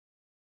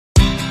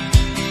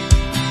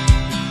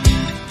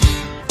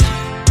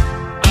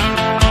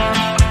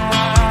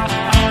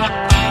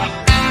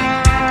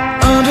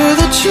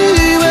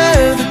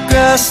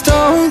just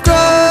don't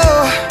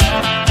grow.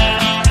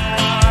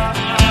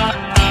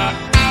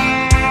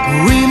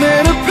 We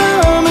made a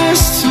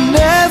promise to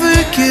never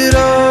get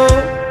old,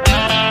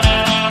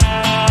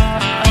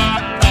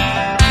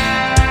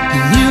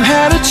 and you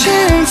had a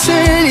chance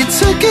and you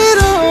took it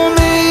on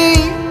me.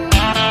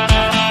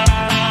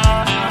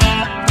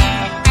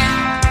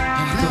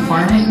 As a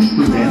pharmacy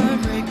student,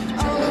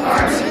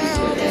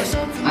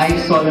 I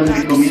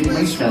solemnly commit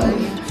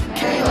myself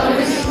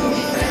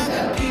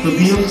to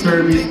be of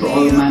service to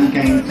all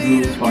mankind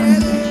through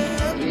pharmacy.